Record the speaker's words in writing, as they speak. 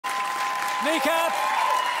Kneecap!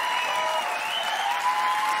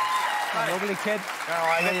 Lovely kid.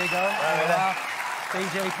 There you go.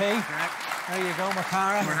 DJP. There you go,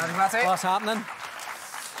 Makara. What's happening?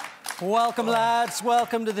 Welcome, lads.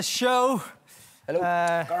 Welcome to the show. Hello.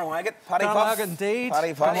 Paddy Puff. Indeed.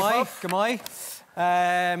 Paddy Puff. Come on.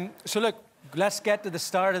 So look, let's get to the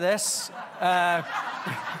start of this.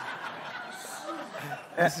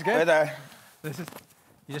 This is good. Right there. This is.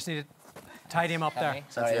 You just need to tidy him up there.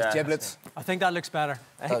 Sorry, it's giblets. I think that looks better.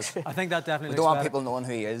 I think that definitely looks better. We don't want people knowing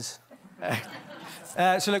who he is.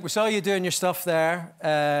 So look, we saw you doing your stuff there,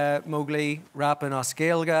 Mowgli, rapping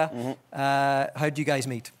Oscailga. How did you guys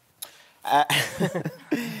meet?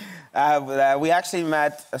 We actually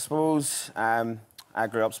met, I suppose, I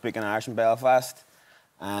grew up speaking Irish in Belfast,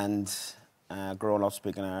 and growing up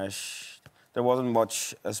speaking Irish, there wasn't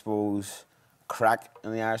much, I suppose, crack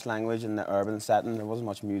in the Irish language in the urban setting. There wasn't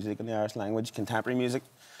much music in the Irish language, contemporary music.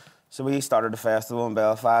 So we started a festival in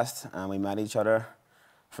Belfast, and we met each other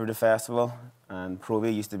through the festival, and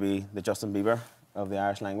Provy used to be the Justin Bieber of the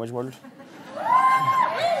Irish language world.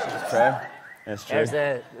 It's true. It's true. There's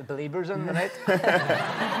the believers in the night.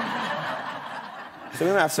 So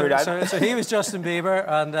we met through that. So he was Justin Bieber,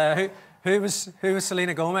 and who was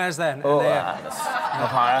Selena Gomez then? Oh,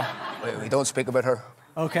 O'Hara. We don't speak about her.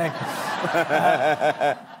 Okay.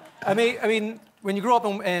 I mean, when you grow up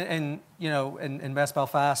in West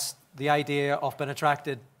Belfast, the idea of being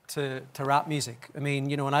attracted to rap music. I mean,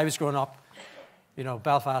 when I was growing up,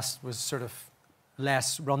 Belfast was sort of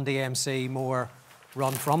less Run DMC, more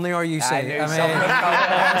Run from the RUC.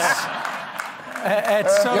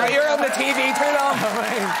 It's so... You're on the TV too long.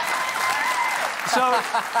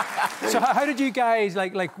 So how did you guys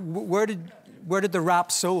where did the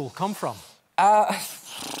rap soul come from? I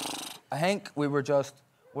think we're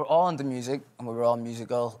all into music and we were all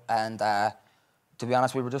musical, and to be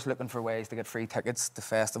honest, we were just looking for ways to get free tickets to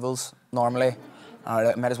festivals normally.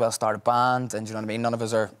 I might as well start a band, and you know what I mean? None of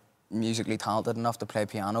us are musically talented enough to play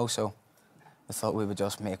piano, so I thought we would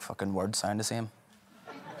just make fucking words sound the same.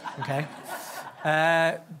 Okay.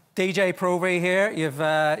 DJ Provy here, you've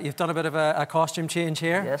done a bit of a costume change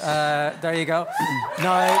here. Yes. There you go.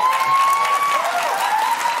 Now,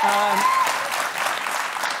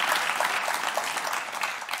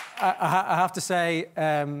 I have to say,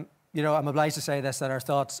 I'm obliged to say this, that our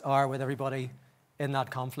thoughts are with everybody in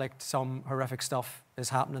that conflict. Some horrific stuff is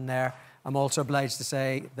happening there. I'm also obliged to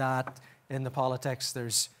say that in the politics,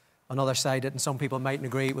 there's another side, and some people mightn't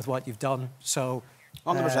agree with what you've done. So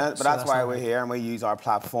 100%, but that's why we're here, and we use our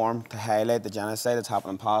platform to highlight the genocide that's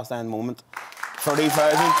happening in Palestine at the moment.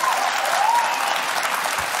 30,000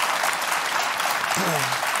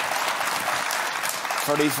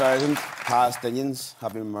 Palestinians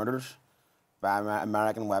have been murdered by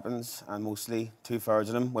American weapons, and mostly 2/3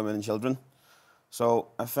 of them women and children. So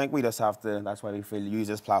I think we just have to, that's why we feel, use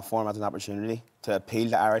this platform as an opportunity to appeal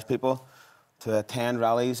to Irish people, to attend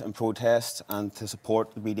rallies and protests, and to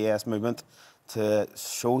support the BDS movement, to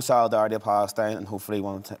show solidarity of Palestine, and hopefully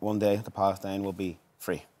one day the Palestine will be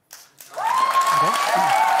free. Okay.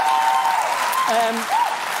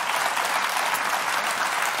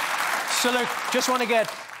 So look, just want to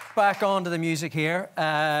get back onto the music here.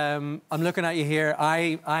 I'm looking at you here.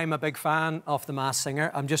 I'm a big fan of The Masked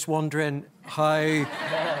Singer. I'm just wondering how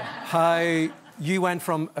you went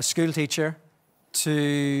from a school teacher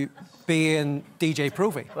to being DJ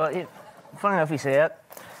Provy. Well, funny enough you say it.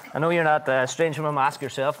 I know you're not strange from a mask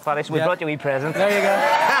yourself, Paddy, so we brought you a wee present. There you go.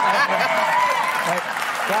 Right.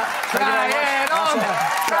 Try it on!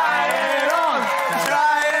 Try it on!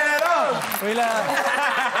 Try it on! We'll,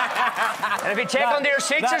 And if you check under your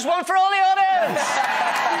seats, there's one for all the audience!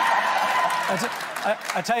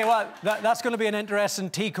 I tell you what, that's going to be an interesting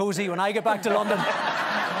tea cosy when I get back to London.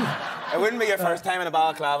 It wouldn't be your first time in a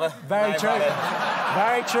balaclava. Very true.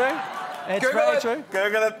 Very true. It's very true.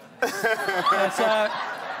 Google it.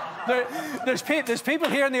 There's people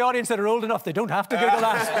here in the audience that are old enough they don't have to Google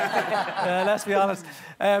that. Let's be honest.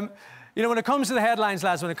 When it comes to the headlines,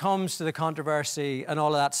 lads, when it comes to the controversy and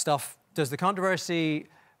all of that stuff, does the controversy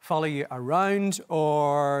follow you around,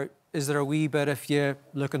 or is there a wee bit of you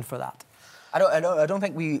looking for that? I don't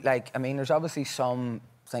think we there's obviously some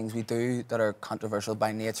things we do that are controversial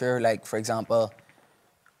by nature. Like, for example,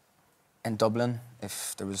 in Dublin,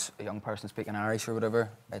 if there was a young person speaking Irish or whatever,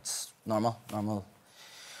 it's normal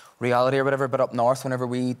reality or whatever. But up north, whenever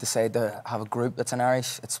we decide to have a group that's in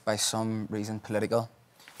Irish, it's by some reason political.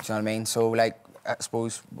 Do you know what I mean? So, I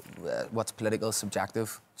suppose what's political is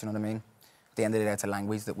subjective. Do you know what I mean? At the end of the day, it's a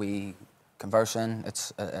language that we converse in.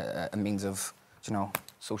 It's a means of,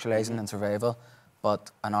 socialising and survival.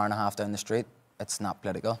 But an hour and a half down the street, it's not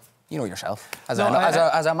political. You know yourself. As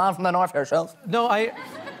a man from the north yourself. I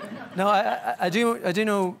do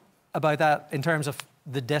know about that in terms of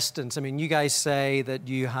the distance. I mean, you guys say that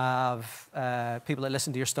you have people that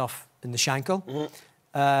listen to your stuff in the Shankill.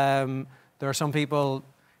 There are some people,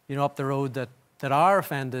 you know, up the road that are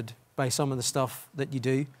offended by some of the stuff that you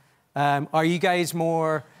do. Are you guys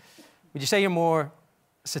more, would you say you're more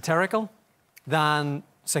satirical than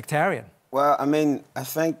sectarian? Well, I mean, I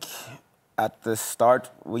think at the start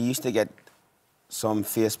we used to get some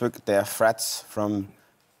Facebook death threats from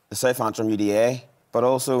the South Antrim UDA, but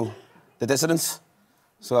also the dissidents.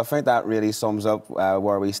 So I think that really sums up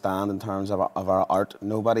where we stand in terms of our art.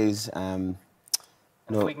 Nobody's If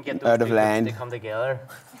we can get out those of line. to come together,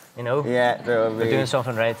 you know? Yeah, they're doing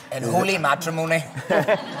something right. In holy matrimony.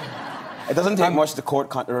 It doesn't take much to court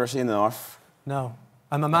controversy in the north. No.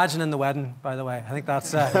 I'm imagining the wedding, by the way. I think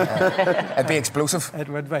that's... It'd be explosive. It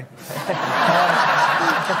would be.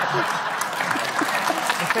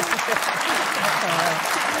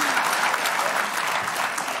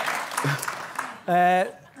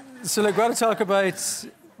 So look, we're going to talk about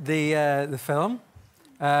the film.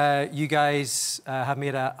 You guys have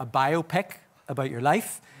made a biopic about your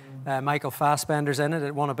life. Michael Fassbender's in it.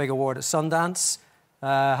 It won a big award at Sundance.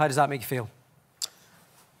 How does that make you feel?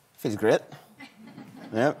 Feels great.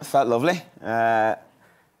 Yeah, it felt lovely.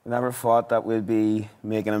 Never thought that we'd be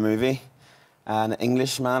making a movie. An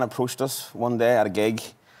Englishman approached us one day at a gig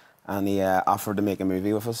and he offered to make a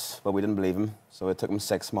movie with us, but we didn't believe him. So it took him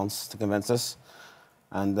 6 months to convince us.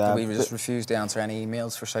 And we just refused to answer any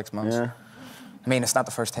emails for 6 months. Yeah. I mean, it's not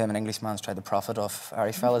the first time an Englishman's tried to profit off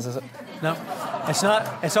Irish fellas, is it? No, it's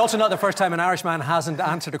not. It's also not the first time an Irishman hasn't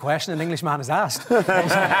answered a question an Englishman has asked.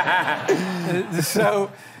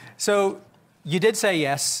 So you did say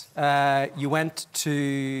yes. You went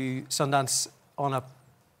to Sundance on a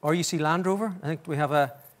RUC Land Rover. I think we have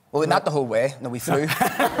a... Well, not the whole way. No, we flew.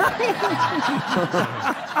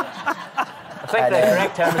 I think the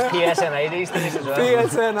correct term is PSNI these days as well.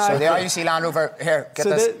 PSNI. So the RUC Land Rover, here, get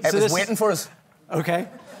this. It was waiting for us. Okay.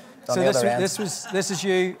 So this is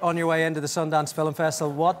you on your way into the Sundance Film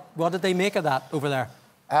Festival. What did they make of that over there?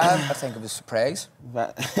 I think it was a surprise.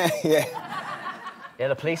 Yeah. Yeah,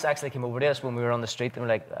 the police actually came over to us when we were on the street. They were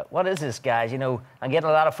like, "What is this, guys? You know, I'm getting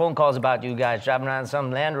a lot of phone calls about you guys driving around some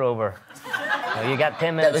Land Rover. You got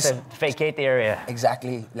 10 minutes to vacate the area."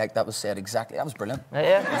 Exactly, like that was said. Exactly, that was brilliant.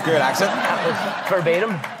 Yeah. Good accent. That was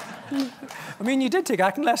verbatim. I mean, you did take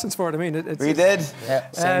acting lessons for it. I mean, We did.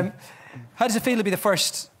 Yeah. How does it feel to be the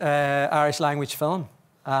first Irish language film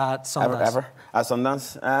at Sundance? Ever. At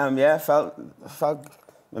Sundance. Yeah, felt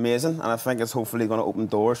amazing, and I think it's hopefully going to open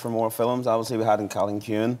doors for more films. Obviously, we had in Callan,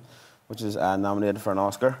 which is nominated for an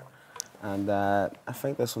Oscar. And I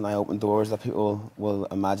think this will now open doors that people will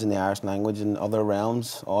imagine the Irish language in other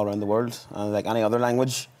realms all around the world. And like any other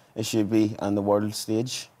language, it should be on the world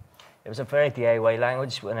stage. It was a very DIY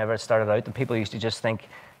language whenever it started out. And people used to just think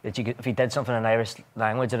that if you did something in Irish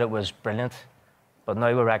language, that it was brilliant. But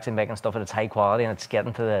now we're actually making stuff that it's high quality, and it's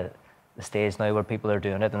getting to the stage now where people are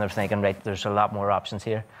doing it and they're thinking, right, there's a lot more options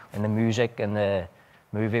here. In the music, in the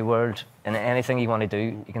movie world, in anything you want to do,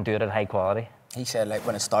 you can do it at high quality. He said, like,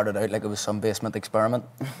 when it started out, like it was some basement experiment.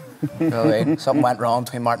 You know what I mean? Something went wrong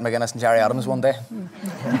between Martin McGuinness and Jerry Adams one day.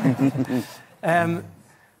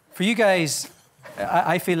 For you guys,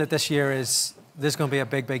 I feel that this is going to be a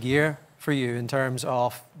big year for you in terms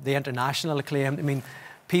of the international acclaim. I mean,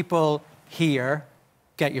 people here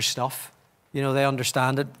get your stuff. You know, they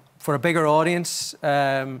understand it. For a bigger audience,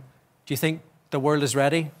 do you think the world is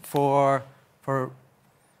ready for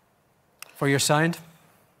your sound?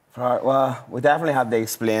 Well, we definitely had to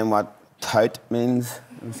explain what tout means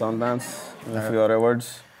in Sundance, and a few other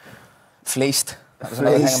words. Fleeced. That was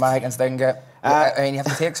another thing Americans didn't get. I mean, you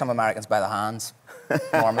have to take some Americans by the hands,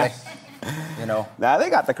 normally. You know. Nah,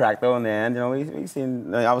 they got the crack though in the end. You know, we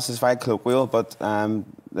seen obviously it's very colloquial, but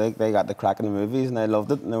they got the crack in the movies and they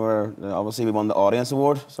loved it. And obviously we won the audience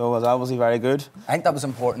award, so it was obviously very good. I think that was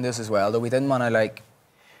important to us as well, though. We didn't want to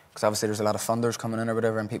because obviously there's a lot of funders coming in or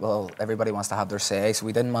whatever, and everybody wants to have their say. So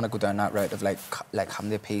we didn't want to go down that route of like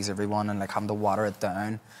having to appease everyone and like having to water it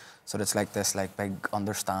down. So it's like this big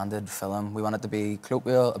understanded film. We want it to be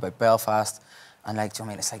colloquial about Belfast. And like, do you know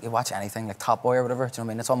what I mean? It's like you watch anything, like Top Boy or whatever, do you know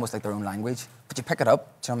what I mean? It's almost like their own language. But you pick it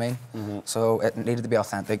up, do you know what I mean? So it needed to be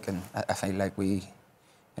authentic, and I feel like we,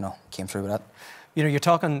 came through with that. You know, you're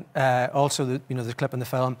talking also, the clip in the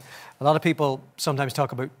film. A lot of people sometimes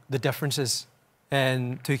talk about the differences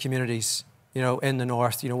in two communities, in the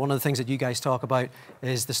north. One of the things that you guys talk about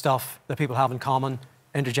is the stuff that people have in common,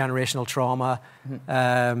 intergenerational trauma,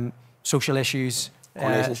 social issues.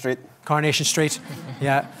 Coronation Street. Coronation Street,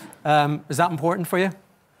 yeah. Is that important for you?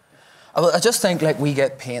 I just think like we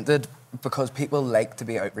get painted because people like to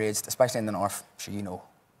be outraged, especially in the north. I'm sure you know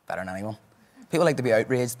better than anyone. People like to be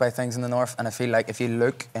outraged by things in the north, and I feel like if you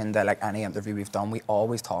look into like any interview we've done, we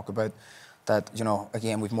always talk about that. You know,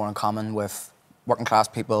 again, we've more in common with working class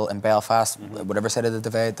people in Belfast, whatever side of the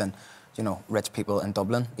divide, than rich people in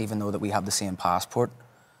Dublin, even though that we have the same passport.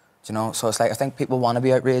 You know, so it's like I think people want to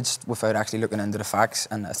be outraged without actually looking into the facts,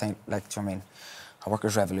 and I think like, do you know what I mean? A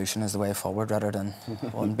workers' revolution is the way forward rather than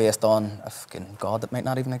one based on a fucking God that might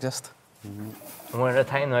not even exist. We're at a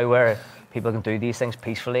time now where people can do these things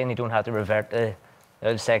peacefully and you don't have to revert to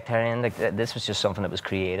the sectarian. Like, this was just something that was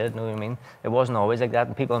created, you know what I mean? It wasn't always like that.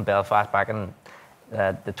 And people in Belfast back in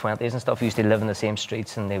the 20s and stuff used to live in the same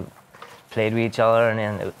streets and they played with each other, and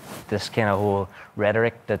then this kind of whole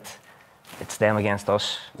rhetoric that it's them against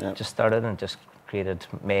us just started and just created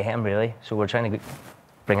mayhem, really. So we're trying to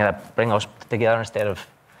bring us together instead of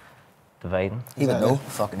dividing. Even though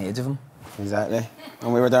fucking age of them. Exactly.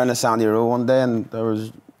 And we were down the Sandy Row one day, and there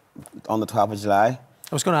was on the 12th of July.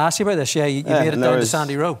 I was going to ask you about this. Yeah, you made it down to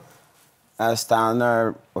Sandy Row. I was standing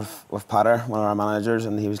there with Patter, one of our managers,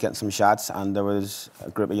 and he was getting some shots, and there was a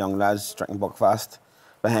group of young lads drinking buckfast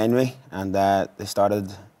behind me, and they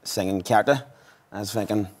started singing Kielty. I was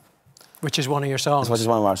thinking... Which is one of your songs? Which is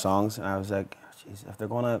one of our songs. And I was like, jeez, if they're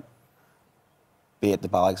going to beat the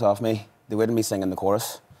bollocks off me, they wouldn't be singing the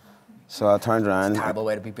chorus. So I turned around. It's a terrible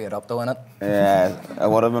way to be beat up, though, isn't it? Yeah, it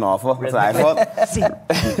would have been awful. That's what I thought.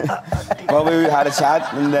 Well, we had a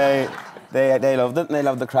chat, and they loved it, and they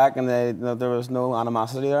loved the crack, and there was no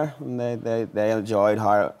animosity there, and they enjoyed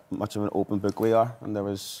how much of an open book we are, and there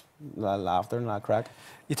was a lot of laughter and a lot of crack.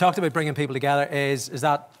 You talked about bringing people together. Is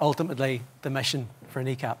that ultimately the mission for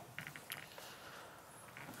Kneecap?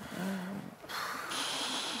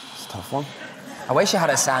 It's a tough one. I wish you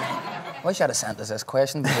had sent us this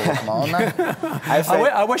question before we come on now.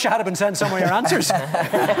 I wish I had been sent some of your answers. I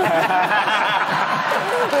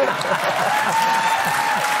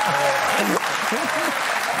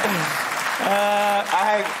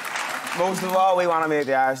think most of all, we want to make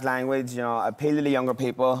the Irish language, appeal to the younger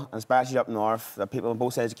people, and especially up north, the people on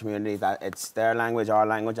both sides of the community, that it's their language, our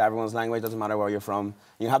language, everyone's language, doesn't matter where you're from.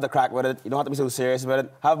 You have the crack with it. You don't have to be so serious about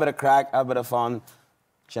it. Have a bit of crack, have a bit of fun.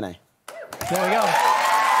 Sinead. There we go.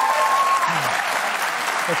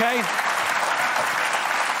 Okay.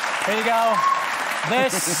 Here you go.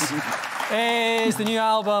 This is the new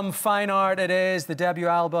album, Fine Art. It is the debut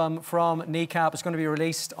album from Kneecap. It's going to be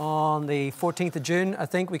released on the 14th of June. I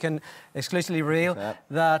think we can exclusively reveal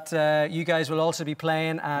that you guys will also be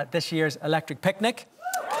playing at this year's Electric Picnic.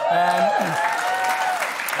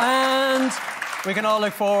 And we can all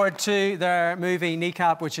look forward to their movie,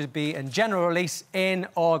 Kneecap, which will be in general release in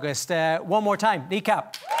August. One more time,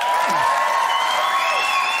 Kneecap.